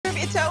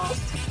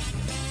toast?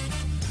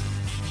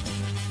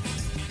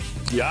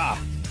 Yeah.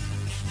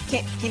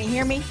 Can you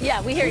hear me?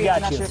 Yeah, we hear you.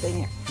 I'm not sure if they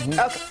hear.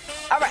 Okay.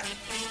 All right.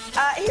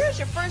 Here's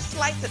your first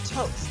slice of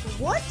toast.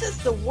 What does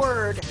the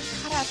word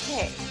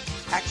karate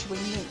actually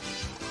mean?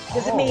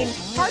 Does it mean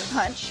hard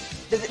punch?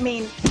 Does it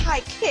mean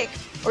high kick?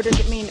 Or does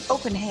it mean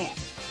open hand?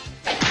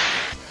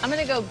 I'm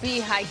going to go B,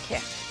 high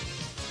kick.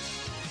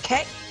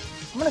 Okay.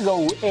 I'm going to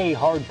go A,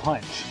 hard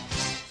punch.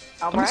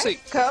 All I'm gonna right. say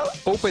Code?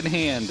 open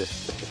hand.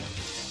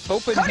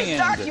 Open Cody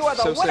hand. Stark, you are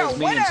the so winner. says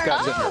me and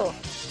Scott Zentner. Oh.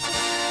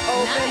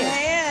 Open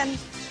hand.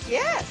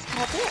 Yes.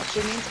 Karate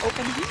actually means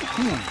open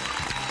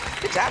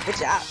hand. Good job. Good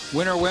job.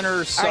 Winner,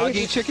 winner,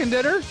 soggy chicken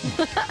dinner?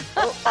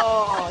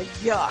 Oh,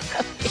 yuck.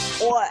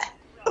 What?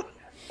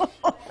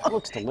 That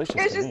looks delicious.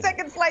 Here's to your me.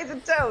 second slice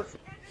of toast.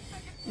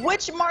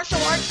 Which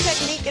martial arts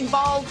technique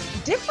involves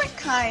different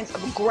kinds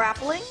of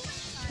grappling,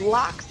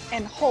 locks,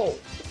 and holds?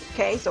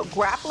 Okay, so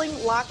grappling,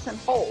 locks, and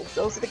holds.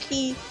 Those are the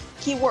key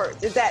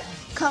words. Is that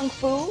kung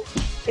fu?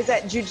 Is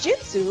that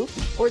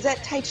jujitsu? Or is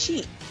that tai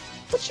chi?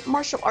 Which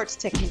martial arts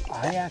technique is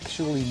I that?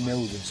 actually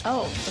know this.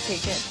 Oh, okay,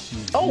 good.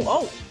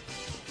 Oh.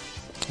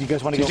 You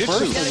guys want to go Jiu-jitsu.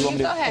 first? No, or you want you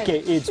me go to... ahead. Okay,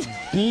 it's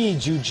B,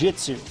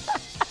 jujitsu.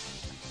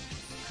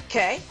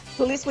 Okay.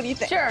 Police, what do you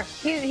think? Sure,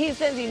 he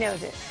says he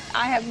knows it.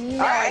 I have no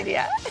All right.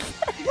 idea.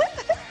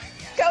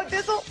 Go,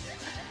 Dizzle.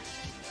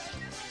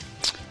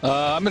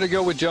 I'm going to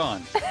go with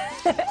John.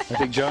 I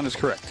think John is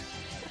correct.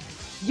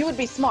 You would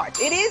be smart.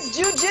 It is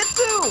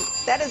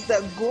jujitsu. That is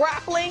the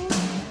grappling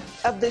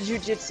of the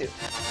jujitsu.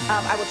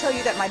 I will tell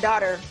you that my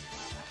daughter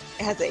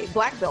has a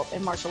black belt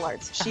in martial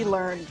arts. She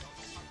learned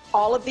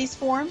all of these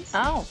forms.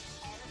 Oh.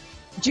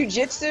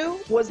 Jiu-jitsu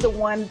was the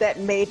one that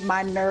made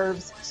my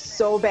nerves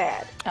so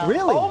bad. Oh.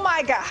 Really? Oh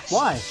my gosh.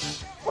 Why?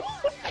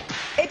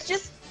 It's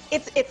just,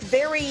 it's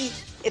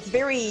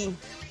very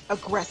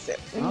aggressive.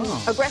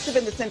 Oh. Aggressive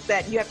in the sense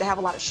that you have to have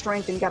a lot of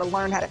strength and you got to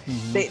learn how to,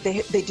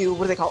 they do,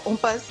 what do they call,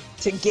 umpas,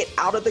 to get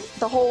out of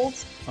the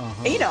holds.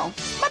 And, you know,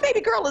 my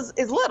baby girl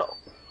is little.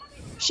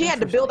 She had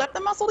to build up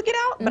the muscle to get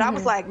out, but I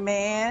was like,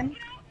 man.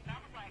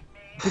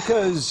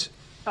 Because,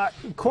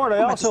 Court,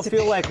 I also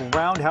feel like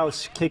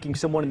roundhouse kicking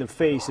someone in the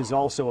face is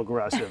also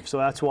aggressive. So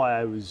that's why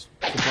I was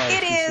surprised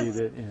It to see is.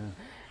 that. Yeah.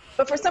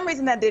 But for some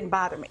reason, that didn't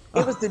bother me.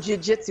 It was the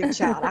jiu-jitsu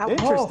child.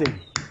 Interesting.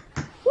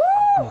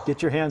 Woo!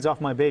 Get your hands off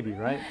my baby,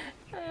 right?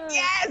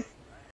 Yes!